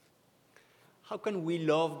How can we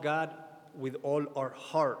love God with all our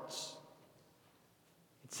hearts?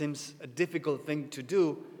 It seems a difficult thing to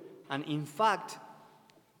do, and in fact,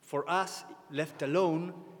 for us, left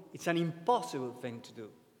alone, it's an impossible thing to do.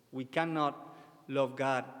 We cannot love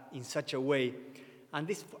God in such a way, and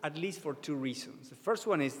this at least for two reasons. The first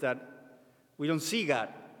one is that we don't see God.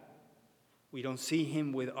 We don't see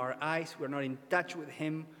him with our eyes. We're not in touch with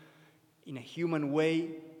him in a human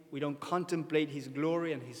way. We don't contemplate his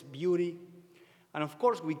glory and his beauty. And of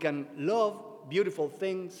course, we can love beautiful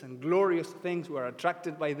things and glorious things. We are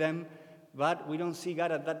attracted by them, but we don't see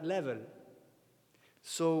God at that level.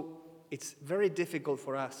 So it's very difficult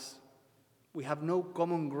for us. We have no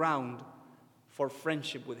common ground for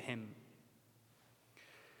friendship with him.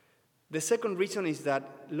 The second reason is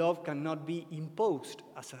that love cannot be imposed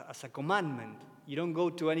as a commandment. You don't go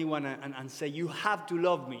to anyone and say, you have to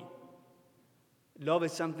love me. Love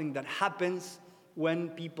is something that happens when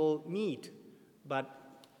people meet,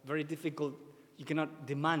 but very difficult. You cannot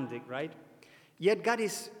demand it, right? Yet God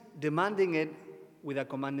is demanding it with a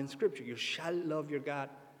command in Scripture. You shall love your God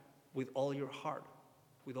with all your heart,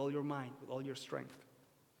 with all your mind, with all your strength.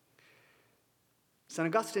 St.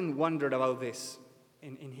 Augustine wondered about this.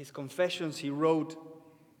 In his Confessions, he wrote,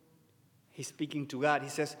 he's speaking to God, he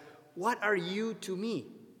says, what are you to me?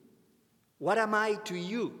 What am I to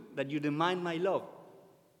you that you demand my love?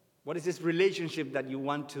 What is this relationship that you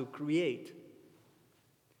want to create?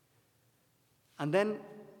 And then,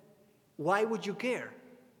 why would you care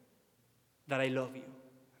that I love you?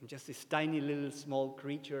 I'm just this tiny little small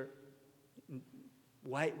creature.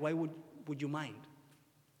 Why would you mind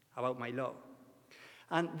about my love?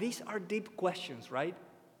 And these are deep questions, right?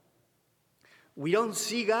 We don't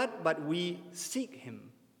see God, but we seek him.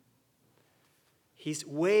 He's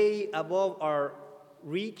way above our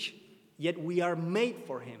reach, yet we are made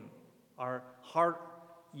for him. Our heart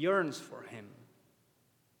yearns for him.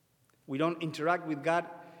 We don't interact with God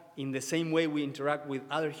in the same way we interact with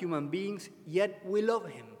other human beings, yet we love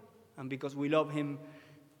him. And because we love him,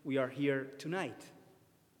 we are here tonight.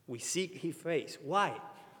 We seek his face. Why?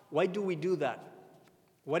 Why do we do that?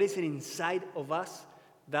 What is it inside of us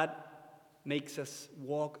that makes us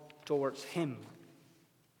walk towards him?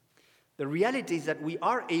 The reality is that we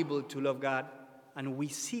are able to love God and we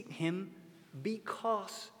seek him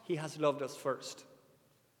because he has loved us first.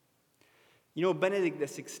 You know, Benedict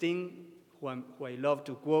XVI, who I love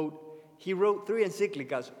to quote, he wrote 3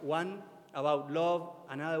 encyclicals, one about love,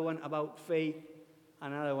 another one about faith,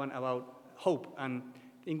 another one about hope. And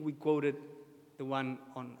I think we quoted the one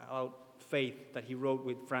about faith that he wrote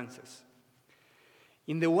with Francis.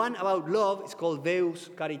 In the one about love, it's called Deus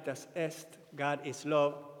Caritas Est, God is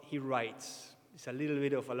love, he writes. It's a little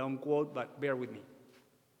bit of a long quote, but bear with me.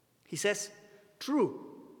 He says, true,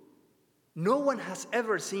 no one has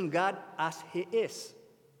ever seen God as he is.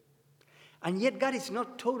 And yet God is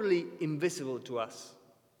not totally invisible to us.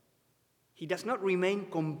 He does not remain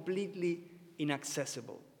completely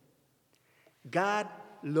inaccessible. God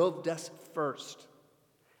loved us first.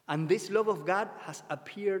 And this love of God has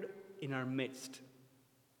appeared in our midst.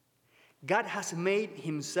 God has made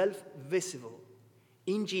himself visible.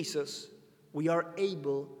 In Jesus, we are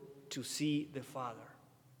able to see the Father.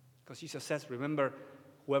 Because Jesus says, remember,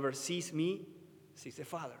 whoever sees me sees the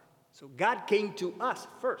Father. So God came to us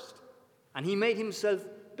first, and he made himself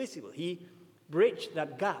visible. He bridged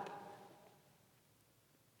that gap.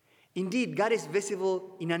 Indeed, God is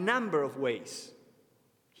visible in a number of ways.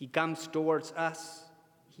 He comes towards us.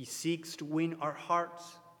 He seeks to win our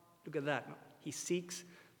hearts. Look at that. He seeks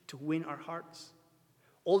to win our hearts.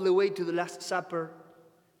 All the way to the Last Supper,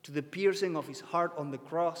 to the piercing of his heart on the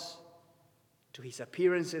cross, to his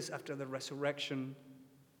appearances after the resurrection.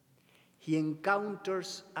 He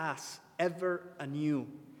encounters us ever anew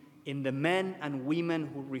in the men and women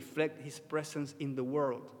who reflect his presence in the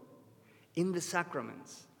world, in the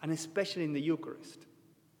sacraments, and especially in the Eucharist.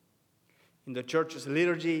 In the Church's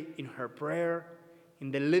liturgy, in her prayer,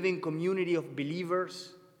 in the living community of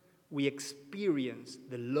believers, we experience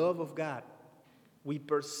the love of God. We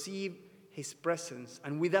perceive his presence,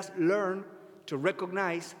 and we thus learn to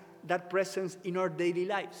recognize that presence in our daily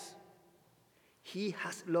lives. He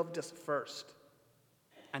has loved us first,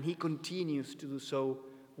 and he continues to do so.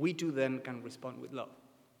 We too then can respond with love.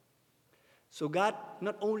 So God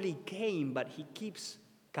not only came, but he keeps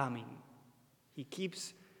coming. He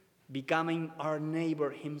keeps becoming our neighbor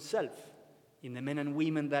himself in the men and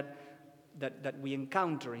women that we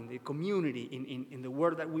encounter, in the community, in the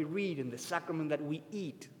word that we read, in the sacrament that we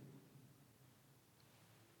eat.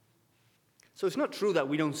 So it's not true that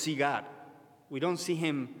we don't see God. We don't see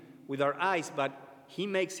him with our eyes, but he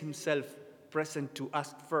makes himself present to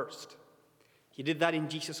us first. He did that in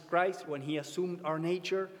Jesus Christ when he assumed our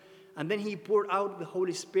nature, and then he poured out the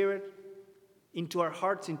Holy Spirit into our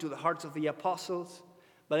hearts, into the hearts of the apostles,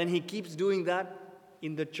 but then he keeps doing that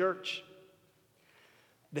in the church.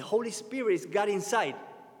 The Holy Spirit is God inside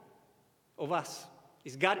of us.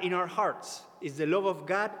 It's God in our hearts. It's the love of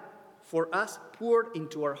God for us poured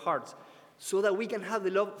into our hearts so that we can have the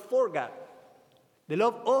love for God. The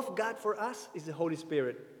love of God for us is the Holy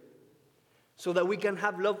Spirit, so that we can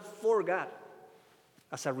have love for God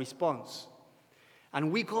as a response.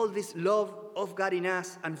 And we call this love of God in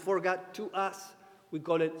us and for God to us, we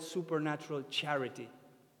call it supernatural charity,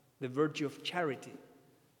 the virtue of charity.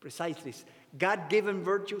 Precisely. God-given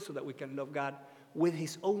virtue so that we can love God with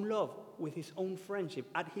his own love, with his own friendship,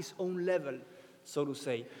 at his own level, so to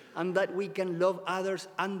say. And that we can love others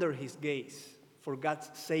under his gaze, for God's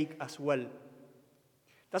sake as well.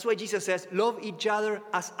 That's why Jesus says, love each other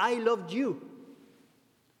as I loved you.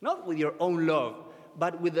 Not with your own love,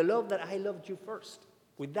 but with the love that I loved you first.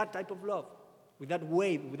 With that type of love, with that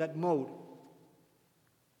way, with that mode.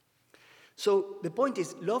 So the point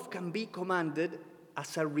is, love can be commanded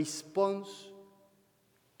as a response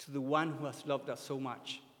to the one who has loved us so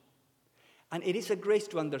much. And it is a grace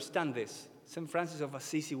to understand this. St. Francis of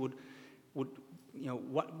Assisi would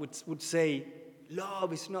say,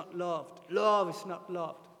 love is not loved. Love is not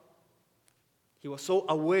loved. He was so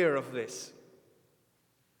aware of this.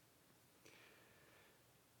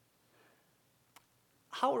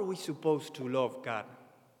 How are we supposed to love God?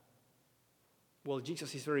 Well,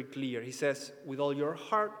 Jesus is very clear. He says, with all your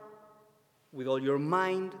heart, with all your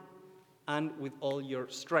mind, and with all your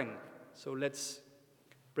strength. So let's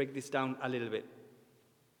break this down a little bit.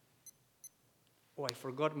 Oh, I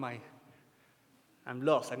forgot I'm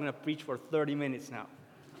lost. I'm going to preach for 30 minutes now.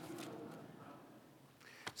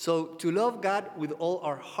 So to love God with all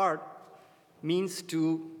our heart means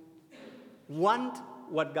to want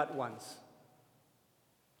what God wants.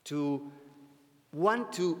 To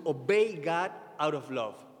want to obey God out of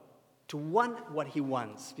love. To want what he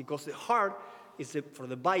wants. Because the heart, for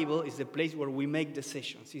the Bible, is the place where we make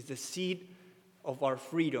decisions. It's the seed of our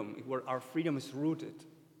freedom, where our freedom is rooted.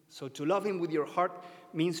 So to love him with your heart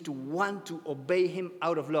means to want to obey him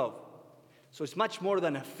out of love. So it's much more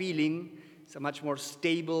than a feeling. It's a much more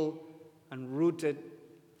stable and rooted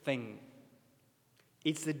thing.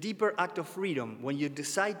 It's the deeper act of freedom when you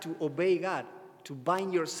decide to obey God, to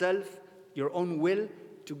bind yourself, your own will,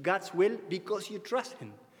 to God's will because you trust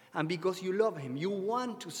him and because you love him. You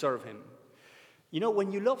want to serve him. You know,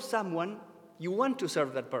 when you love someone, you want to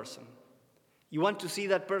serve that person. You want to see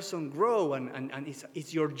that person grow, and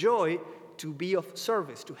it's your joy to be of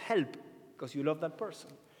service, to help, because you love that person.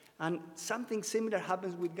 And something similar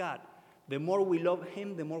happens with God. The more we love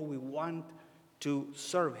him, the more we want to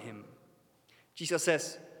serve him. Jesus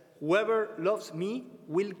says, whoever loves me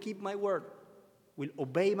will keep my word, will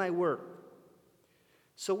obey my word.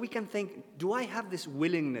 So we can think, do I have this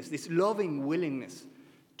willingness, this loving willingness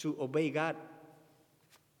to obey God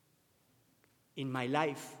in my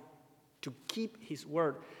life, to keep his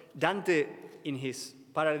word? Dante, in his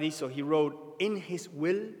Paradiso, he wrote, in his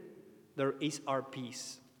will there is our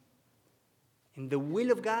peace. In the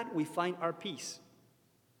will of God, we find our peace.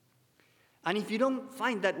 And if you don't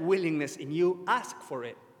find that willingness in you, ask for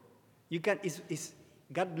it.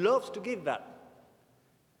 God loves to give that.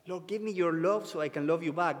 Lord, give me your love so I can love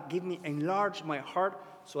you back. Enlarge my heart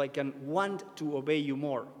so I can want to obey you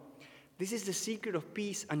more. This is the secret of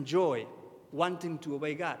peace and joy, wanting to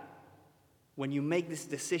obey God. When you make this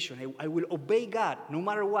decision, I will obey God no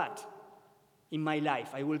matter what in my life.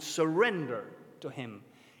 I will surrender to him.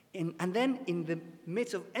 And then in the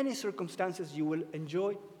midst of any circumstances, you will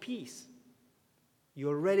enjoy peace. You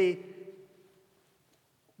already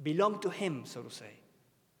belong to him, so to say.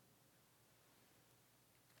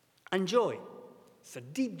 And joy. It's a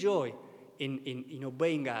deep joy in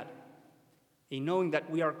obeying God, in knowing that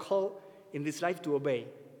we are called in this life to obey.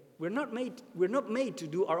 We're not made to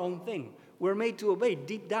do our own thing. We're made to obey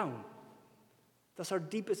deep down. That's our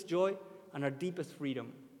deepest joy and our deepest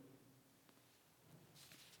freedom.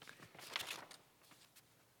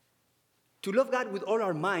 To love God with all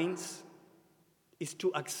our minds is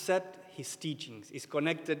to accept his teachings. It's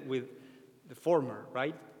connected with the former,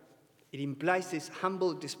 right? It implies this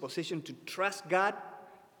humble disposition to trust God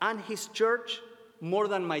and his church more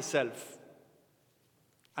than myself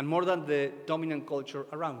and more than the dominant culture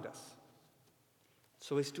around us.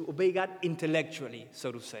 So it's to obey God intellectually,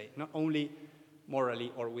 so to say, not only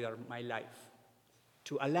morally or with my life.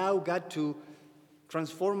 To allow God to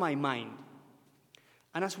transform my mind.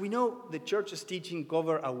 And as we know, the church's teaching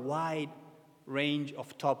covers a wide range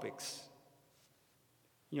of topics.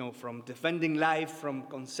 from defending life from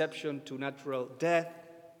conception to natural death,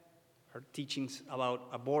 her teachings about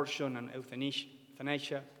abortion and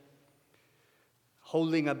euthanasia,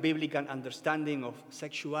 holding a biblical understanding of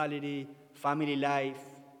sexuality, family life,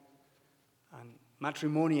 and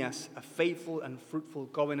matrimony as a faithful and fruitful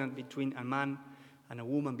covenant between a man and a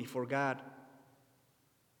woman before God,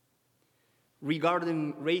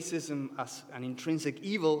 regarding racism as an intrinsic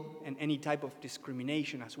evil and any type of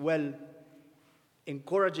discrimination as well,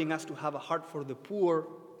 encouraging us to have a heart for the poor,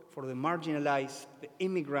 for the marginalized, the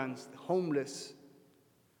immigrants, the homeless.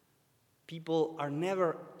 People are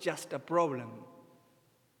never just a problem.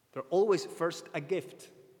 They're always first a gift.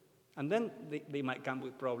 And then they might come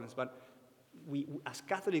with problems. But we, as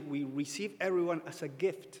Catholics, we receive everyone as a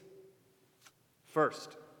gift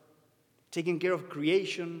first. Taking care of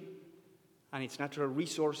creation and its natural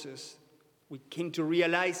resources, we came to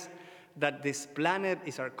realize that this planet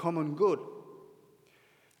is our common good.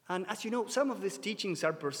 And as you know, some of these teachings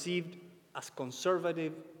are perceived as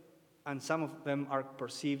conservative, and some of them are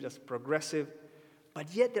perceived as progressive,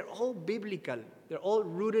 but yet they're all biblical. They're all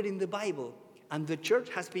rooted in the Bible. And the church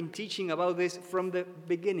has been teaching about this from the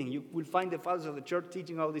beginning. You will find the fathers of the church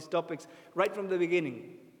teaching about these topics right from the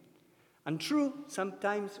beginning. And true,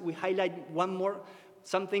 sometimes we highlight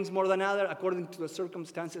some things more than others according to the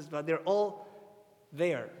circumstances, but they're all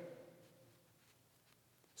there.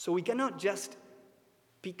 So we cannot just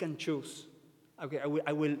pick and choose. Okay,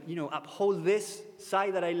 I will uphold this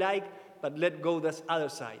side that I like, but let go this other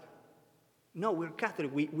side. No, we're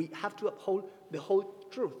Catholic. We have to uphold the whole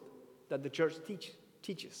truth that the church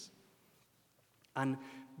teaches. And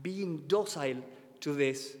being docile to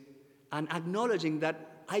this and acknowledging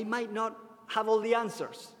that I might not have all the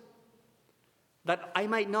answers, that I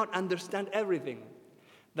might not understand everything,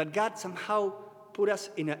 that God somehow put us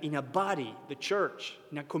in a body, the church,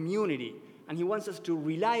 in a community, and He wants us to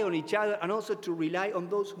rely on each other and also to rely on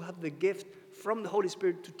those who have the gift from the Holy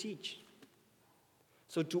Spirit to teach.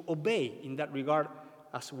 So to obey in that regard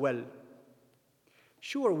as well.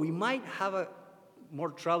 Sure, we might have more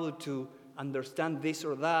trouble to understand this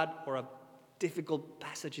or that, or a difficult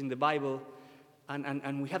passage in the Bible,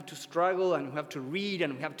 and we have to struggle, and we have to read,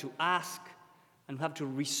 and we have to ask, and we have to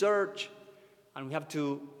research, and we have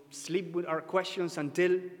to sleep with our questions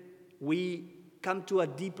until we come to a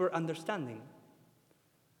deeper understanding.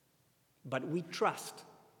 But we trust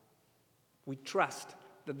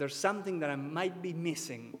that there's something that I might be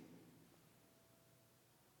missing.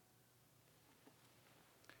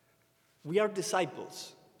 We are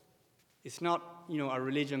disciples. It's not, a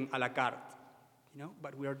religion a la carte,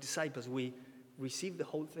 but we are disciples. We receive the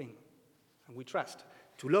whole thing, and we trust.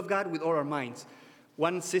 To love God with all our minds.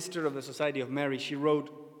 One sister of the Society of Mary, she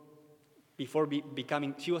wrote, before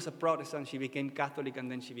she was a Protestant, she became Catholic,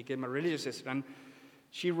 and then she became a religious sister. And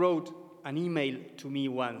she wrote an email to me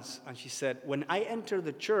once, and she said, when I entered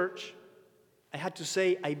the church, I had to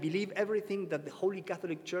say, I believe everything that the Holy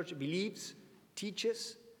Catholic Church believes,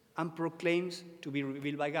 teaches, and proclaims to be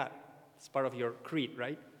revealed by God. It's part of your creed,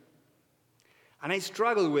 right? And I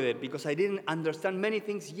struggled with it because I didn't understand many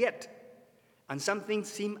things yet, and some things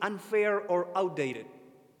seemed unfair or outdated.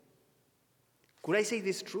 Could I say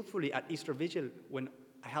this truthfully at Easter Vigil when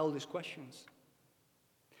I had all these questions?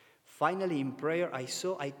 Finally, in prayer, I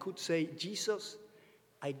saw I could say, Jesus,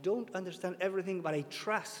 I don't understand everything, but I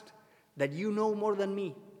trust that you know more than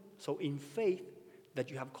me. So in faith that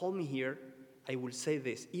you have called me here, I will say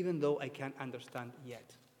this, even though I can't understand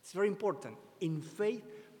yet. It's very important. In faith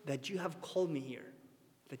that you have called me here,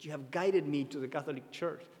 that you have guided me to the Catholic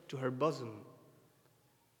Church, to her bosom,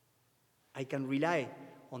 I can rely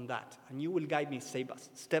on that, and you will guide me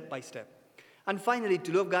step by step. And finally,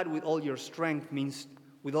 to love God with all your strength means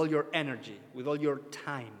with all your energy, with all your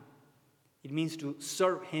time. It means to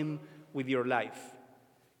serve Him with your life.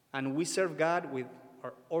 And we serve God with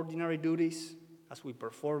our ordinary duties as we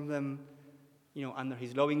perform them, under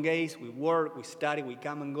His loving gaze. We work, we study, we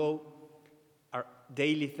come and go, our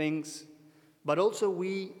daily things. But also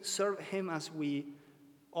we serve Him as we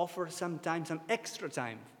offer sometimes some extra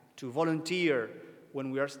time to volunteer,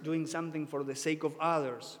 when we are doing something for the sake of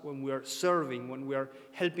others, when we are serving, when we are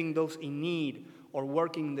helping those in need, or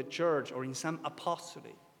working in the church, or in some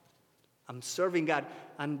apostolate. I'm serving God,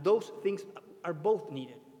 and those things are both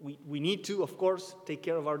needed. We need to, of course, take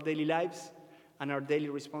care of our daily lives and our daily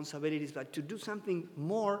responsibilities, but to do something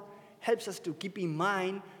more helps us to keep in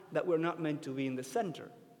mind that we're not meant to be in the center,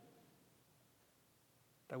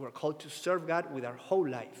 that we're called to serve God with our whole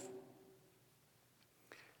life.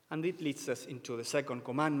 And it leads us into the second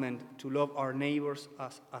commandment, to love our neighbors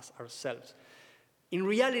as ourselves. In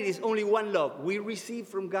reality, it's only one love. We receive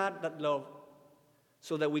from God that love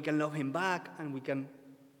so that we can love him back and we can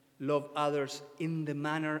love others in the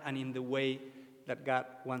manner and in the way that God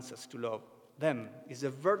wants us to love them. It's the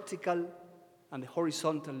vertical and the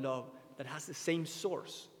horizontal love that has the same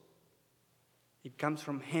source. It comes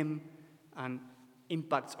from him and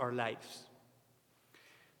impacts our lives.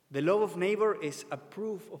 The love of neighbor is a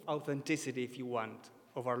proof of authenticity, if you want,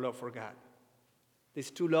 of our love for God.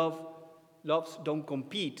 These two loves don't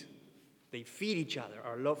compete. They feed each other,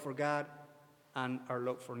 our love for God and our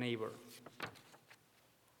love for neighbor.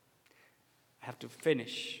 I have to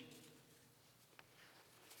finish.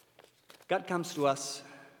 God comes to us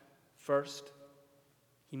first.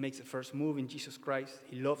 He makes the first move in Jesus Christ.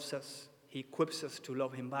 He loves us. He equips us to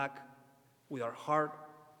love him back with our heart,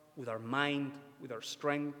 with our mind, with our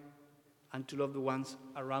strength, and to love the ones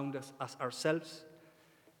around us as ourselves.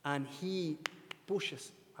 And he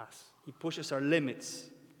pushes us. He pushes our limits.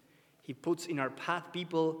 He puts in our path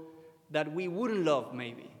people that we wouldn't love,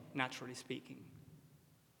 maybe, naturally speaking.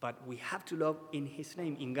 But we have to love in his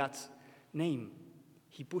name, in God's name.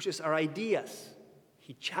 He pushes our ideas.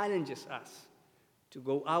 He challenges us to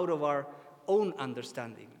go out of our own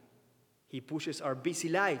understanding. He pushes our busy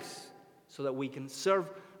lives so that we can serve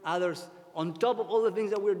others on top of all the things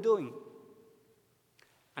that we're doing.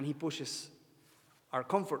 And he pushes our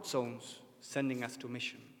comfort zones, sending us to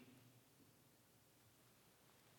mission.